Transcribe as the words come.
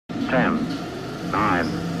10, 9,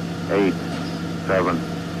 8, 7,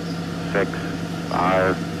 6,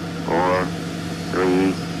 5, 4,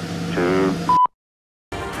 3, 2.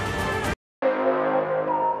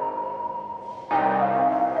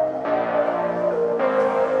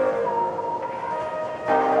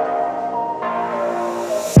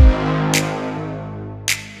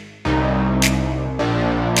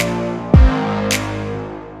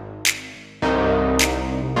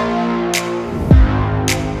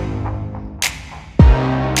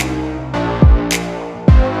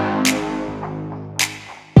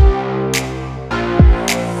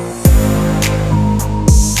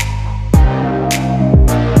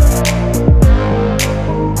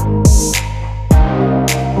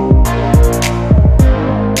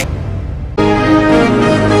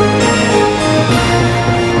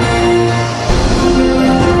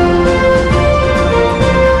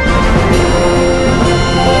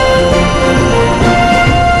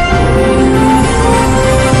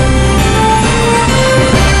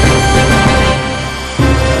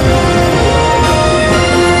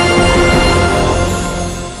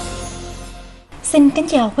 Xin kính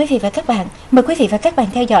chào quý vị và các bạn. Mời quý vị và các bạn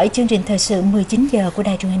theo dõi chương trình thời sự 19 giờ của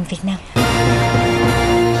Đài Truyền hình Việt Nam.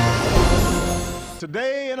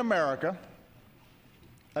 Today in America,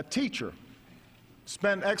 a teacher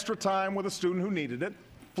spent extra time with a student who needed it,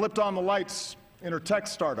 flipped on the lights in her tech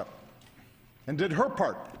startup, and did her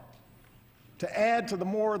part to add to the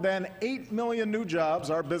more than 8 million new jobs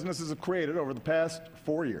our businesses have created over the past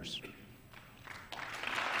 4 years.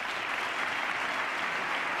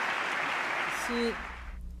 See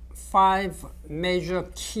 5 major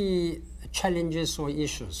key challenges or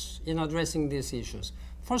issues in addressing these issues.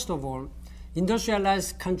 First of all,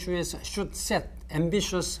 industrialized countries should set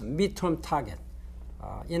ambitious midterm target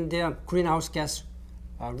in their greenhouse gas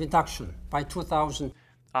reduction by 2000.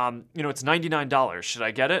 You know, it's $99. Should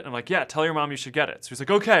I get it? I'm like, yeah, tell your mom you should get it. So he's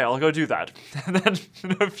like, okay, I'll go do that. And then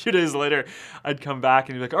a few days later, I'd come back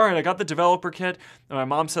and he'd be like, all right, I got the developer kit. And my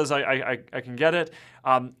mom says I can get it.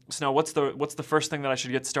 So now what's the first thing that I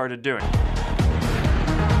should get started doing?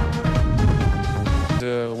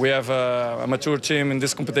 We have a mature team in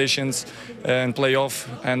these competitions and playoff,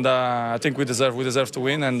 and I think we deserve to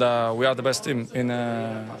win, and we are the best team in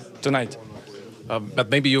tonight. But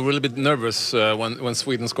maybe you're a little bit nervous when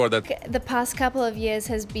Sweden scored that. The past couple of years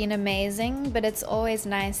has been amazing, but it's always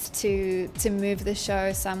nice to move the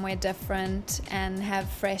show somewhere different and have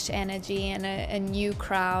fresh energy and a new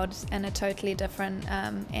crowd and a totally different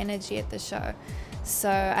energy at the show. So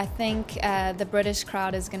I think the British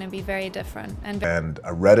crowd is going to be very different. And I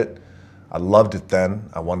read it, I loved it then,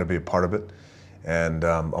 I wanted to be a part of it, and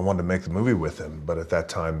I wanted to make the movie with him, but at that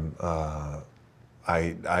time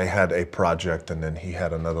I had a project, and then he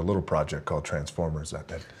had another little project called Transformers that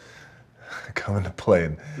come into play.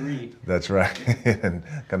 And that's right, and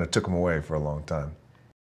kind of took him away for a long time.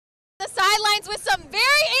 The sidelines with some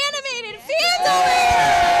very animated fans over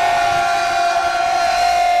here.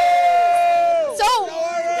 So,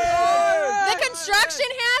 the construction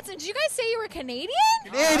hats, and did you guys say you were Canadian?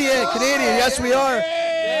 Canadian, yes we are.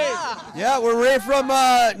 Yeah, we're right from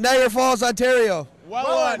Niagara Falls, Ontario.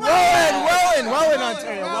 Welland,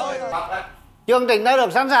 Ontario. Chương trình đã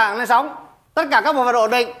được sẵn sàng lên sóng. Tất cả các bộ phận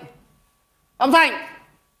ổn định. Âm thanh.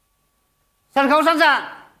 Sân khấu sẵn sàng.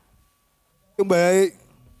 Chuẩn bị.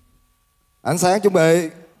 Ánh sáng chuẩn bị.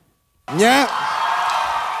 Nhá.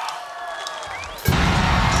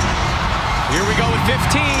 Here we go with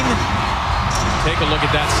 15. Take a look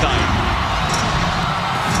at that sight.